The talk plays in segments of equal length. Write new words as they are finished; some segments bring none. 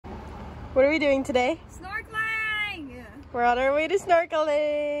What are we doing today? Snorkeling! We're on our way to snorkeling!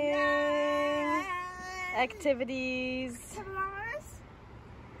 Yay! Activities.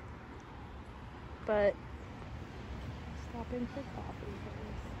 But stopping for coffee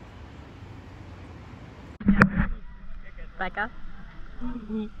first. Becca?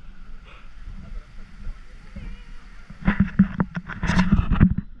 You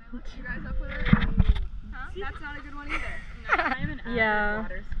guys up with it? Huh? That's not a good one either. No, I'm an avid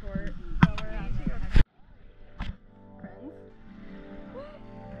water sport. So we're on there. Friends?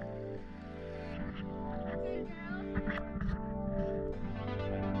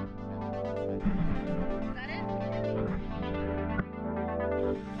 Is that it?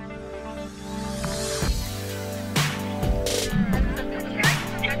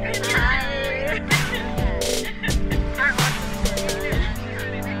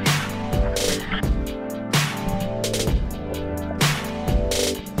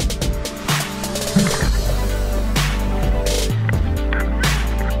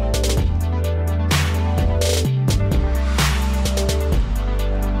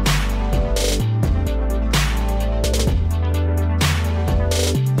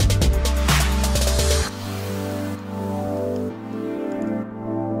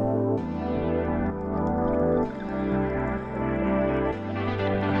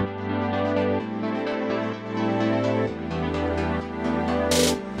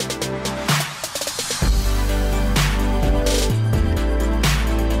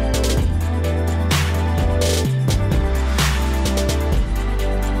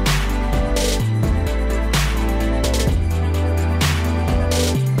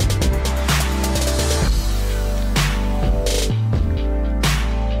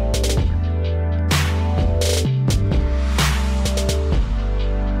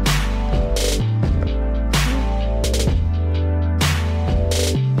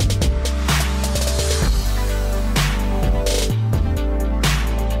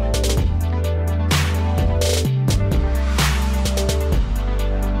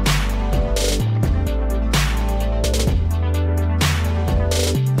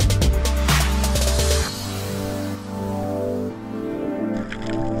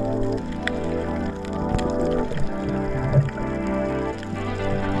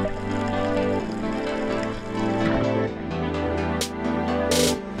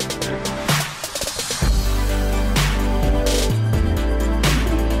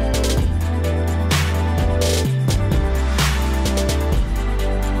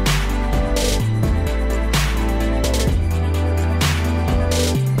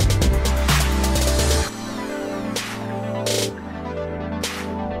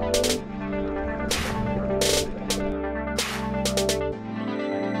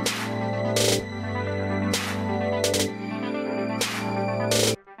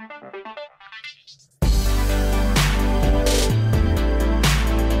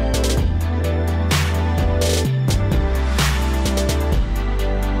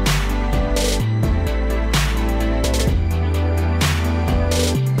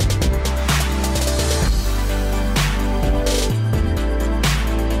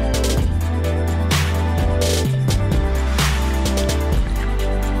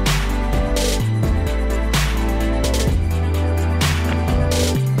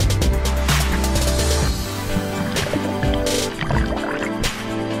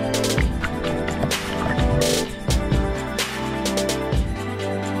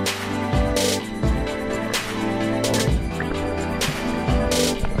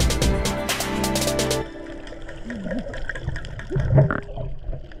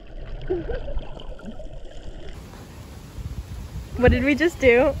 What did we just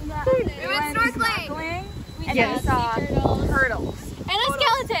do? We went snorkeling. Yes. Saw turtles. And a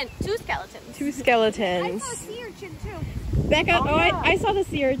skeleton. Two skeletons. Two skeletons. I saw a sea urchin too. Becca, I saw the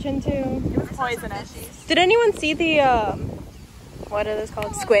sea urchin too. It was poisonous. Did anyone see the, what are those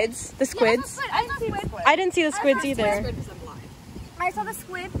called? Squids? The squids? I saw squid. I didn't see the squids either. I saw the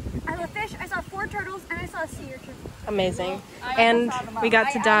squid, I saw a fish, I saw 4 turtles, and I saw a sea urchin. Amazing. And we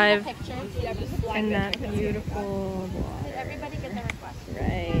got to dive in that beautiful water. Did everybody get their request?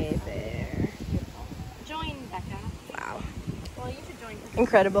 Right there. Join, Becca. Wow. Well, you should join.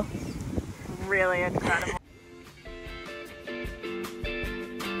 Incredible. Really incredible.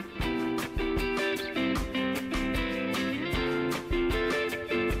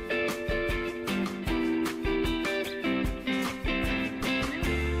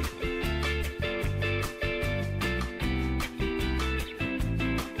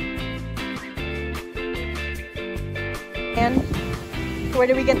 And where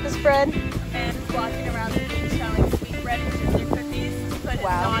did we get this bread? And walking around the beach selling sweet bread and ginger cookies. Put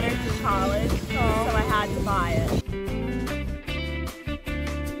Wow. daughter through college, so I had to buy it.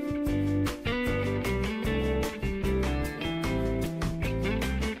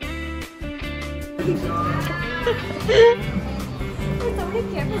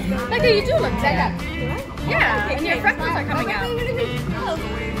 Becca, you do look Becca. Yeah, and your freckles are coming out.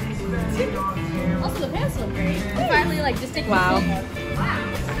 Also, the pants look great. Finally, like, just taking Wow.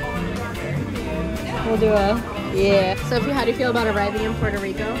 We'll do a So, how do you feel about arriving in Puerto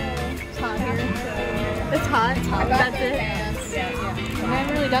Rico? It's hot here. It's hot. That's it. We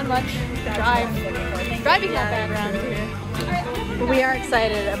haven't really done much to drive. Driving's not bad around here. But we are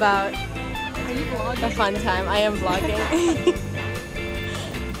excited about the fun time. I am vlogging.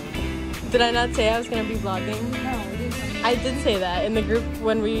 Did I not say I was going to be vlogging? No, I did say that in the group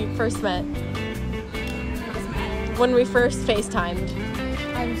when we first met. When we first FaceTimed.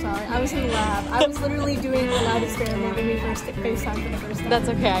 I'm sorry, I was in the lab. I was literally doing a lab experiment when we first FaceTime for the first time. That's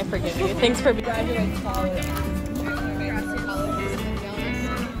okay, I forgive you. Thanks for being Graduate college.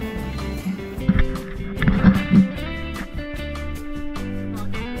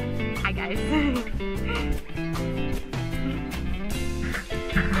 Hi guys.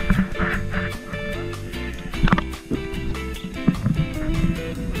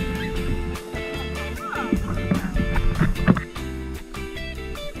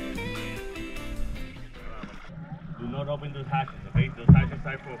 Do not open those hatches, okay? Those hatches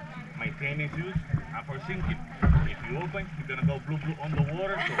are for maintaining shoes and for sinking. If you open, you're gonna go blue on the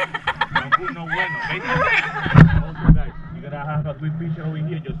water, so no good, no bueno, okay? Also, guys, you gotta have a good picture over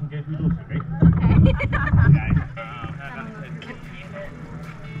here just in case we lose, okay? Guys,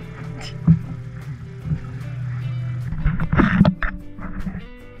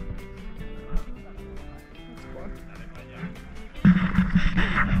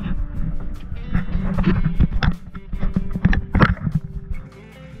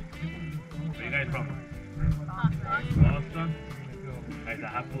 where you guys from? Boston? Guys, I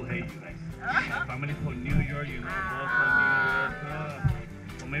have to hate you guys. My family's from New York, you know, Boston, New York.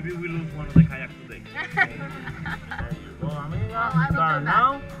 So maybe we lose one of the kayaks today. There you go, amiga. Start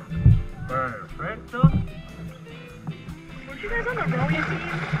now. Perfecto. Weren't you guys on the rowing team?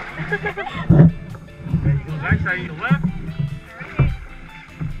 There you go, guys. Are you left?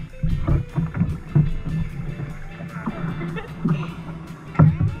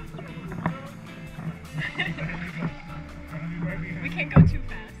 We can't go too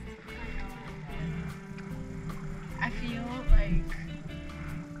fast. I feel like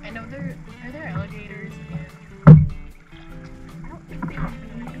I know are there alligators in I don't think they would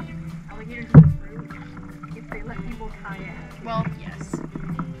be alligators in this route if they let people kayak. Well, yes.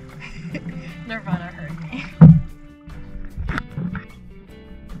 Nirvana heard me.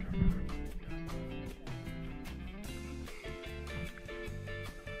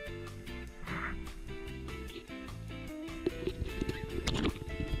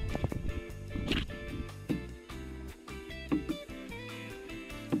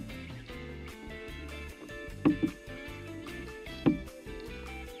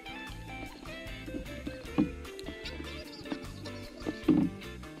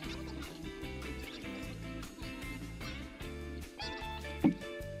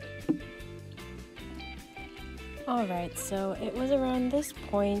 Alright, so it was around this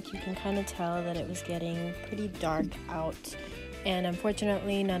point you can kind of tell that it was getting pretty dark out, and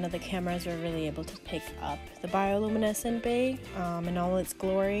unfortunately none of the cameras were really able to pick up the bioluminescent bay in all its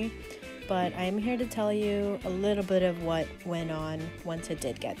glory, but I'm here to tell you a little bit of what went on once it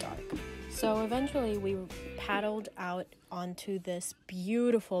did get dark. So eventually we paddled out onto this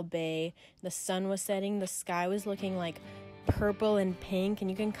beautiful bay. The sun was setting, the sky was looking like purple and pink, and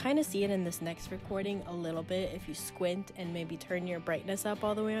you can kind of see it in this next recording a little bit if you squint and maybe turn your brightness up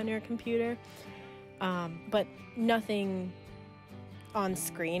all the way on your computer, but nothing on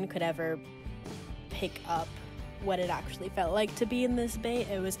screen could ever pick up what it actually felt like to be in this bay.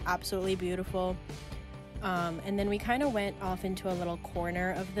 It was absolutely beautiful, and then we kind of went off into a little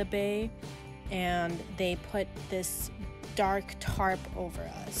corner of the bay, and they put this dark tarp over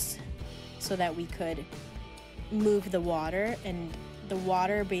us so that we could move the water, and the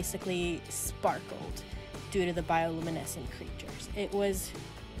water basically sparkled due to the bioluminescent creatures. It was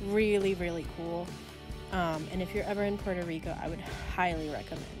really, really cool, and if you're ever in Puerto Rico, I would highly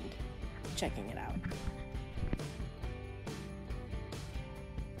recommend checking it out.